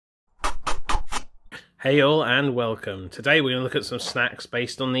Hey all and welcome. Today we're going to look at some snacks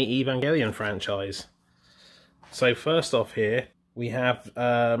based on the Evangelion franchise. So first off here we have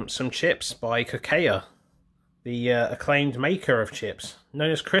some chips by Kokaya, the acclaimed maker of chips, known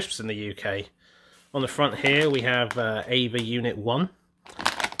as crisps in the UK. On the front here we have Ava Unit 1,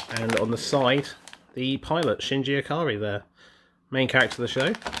 and on the side the pilot Shinji Ikari there, main character of the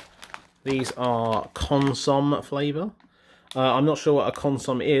show. These are consommé flavour. I'm not sure what a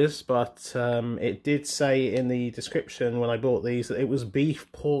consommé is, but it did say in the description when I bought these that it was beef,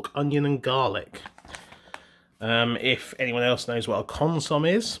 pork, onion and garlic. If anyone else knows what a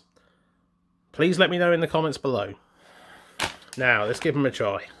consommé is, please let me know in the comments below. Now, let's give them a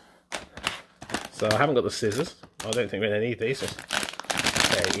try. So I haven't got the scissors. I don't think we're going to need these. It's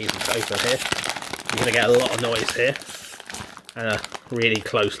very easy to open here. You're going to get a lot of noise here. And a really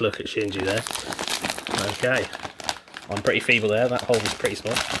close look at Shinji there. Okay. I'm pretty feeble there, that hole was pretty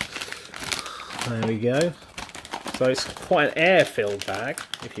small. There we go. So it's quite an air-filled bag,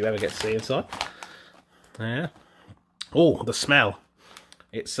 if you ever get to see inside. Yeah. Oh, the smell.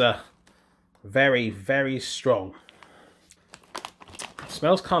 It's very, very strong. It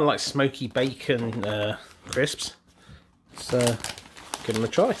smells kind of like smoky bacon crisps. So give them a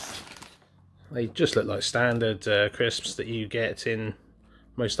try. They just look like standard crisps that you get in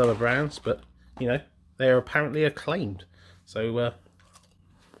most other brands, but, you know, they're apparently acclaimed. So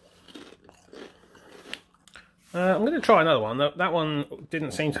I'm going to try another one. That one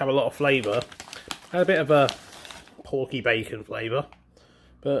didn't seem to have a lot of flavour. Had a bit of a porky bacon flavour,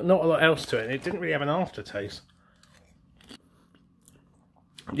 but not a lot else to it. It didn't really have an aftertaste.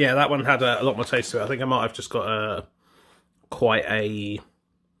 Yeah, that one had a lot more taste to it. I think I might have just got quite a,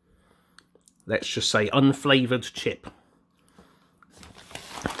 let's just say, unflavoured chip.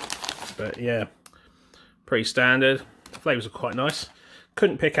 But yeah, pretty standard. The flavours are quite nice.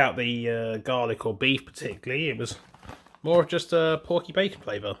 Couldn't pick out the garlic or beef particularly. It was more of just a porky bacon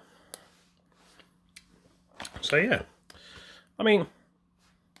flavour. So yeah, I mean,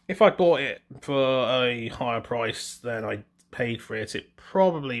 if I bought it for a higher price than I paid for it, it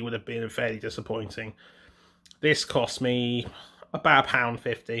probably would have been fairly disappointing. This cost me about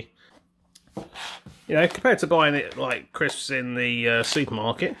 £1.50. You know, compared to buying it like crisps in the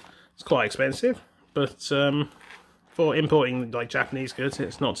supermarket, it's quite expensive. But for importing like Japanese goods,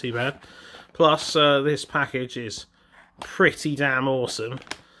 it's not too bad. Plus, this package is pretty damn awesome.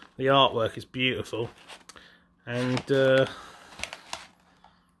 The artwork is beautiful, and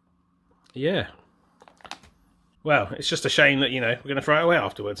yeah. Well, it's just a shame that, you know, we're going to throw it away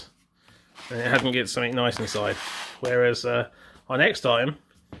afterwards, and it hadn't get something nice inside. Whereas our next item,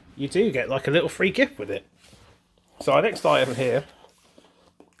 you do get like a little free gift with it. So our next item here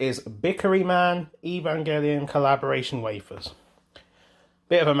is Bickery Man Evangelion collaboration wafers.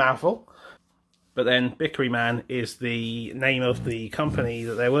 Bit of a mouthful, but then Bickery Man is the name of the company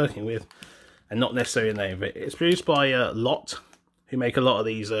that they're working with, and not necessarily the name of it. It's produced by Lot, who make a lot of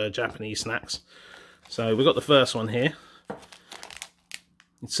these Japanese snacks. So we've got the first one here.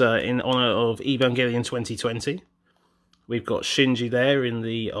 It's in honour of Evangelion 2020. We've got Shinji there in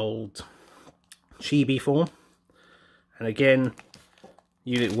the old chibi form, and again,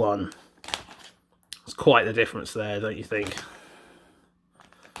 Unit 1. It's quite the difference there, don't you think?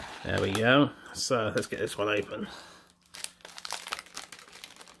 There we go. So let's get this one open.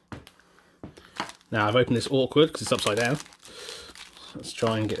 Now I've opened this awkward because it's upside down. Let's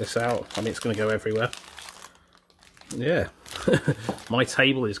try and get this out. I mean, it's going to go everywhere. Yeah. My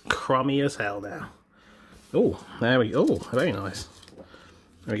table is crummy as hell now. Oh, there we go. Oh, very nice.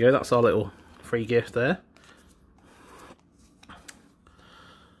 There we go. That's our little free gift there.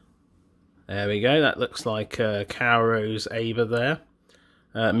 There we go, that looks like Kaoru's Ava there,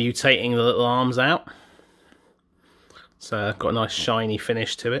 mutating the little arms out. So got a nice shiny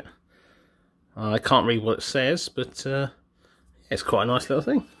finish to it. I can't read what it says, but it's quite a nice little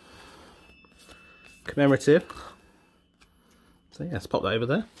thing. Commemorative. So yeah, let's pop that over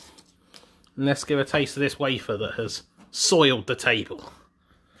there. And let's give a taste of this wafer that has soiled the table.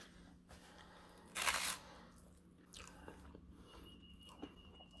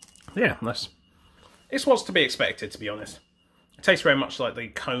 Yeah, it's what's to be expected, to be honest. It tastes very much like the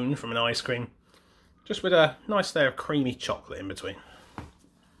cone from an ice cream, just with a nice layer of creamy chocolate in between.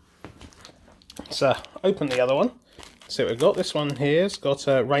 So, open the other one. See what we've got. This one here's got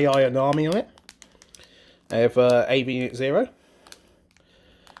Rei Ayanami on it. I have AV Unit 0. Got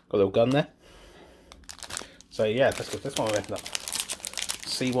a little gun there. So yeah, let's get this one open up.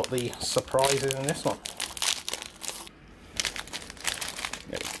 See what the surprise is in this one.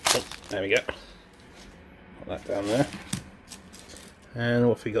 There we go. Put that down there. And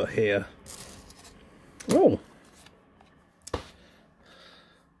what have we got here? Oh.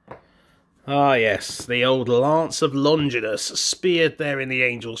 Ah, yes, the old Lance of Longinus, speared there in the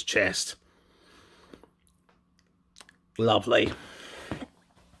angel's chest. Lovely.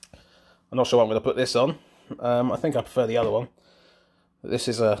 I'm not sure what I'm going to put this on. I think I prefer the other one. This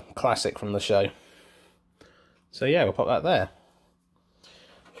is a classic from the show. So yeah, we'll pop that there.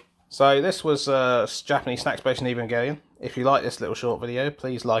 So this was Japanese Snacks Based on Evangelion. If you like this little short video,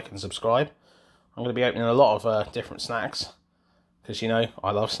 please like and subscribe. I'm going to be opening a lot of different snacks, because, you know,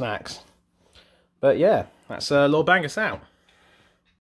 I love snacks. But yeah, that's LordBangus out.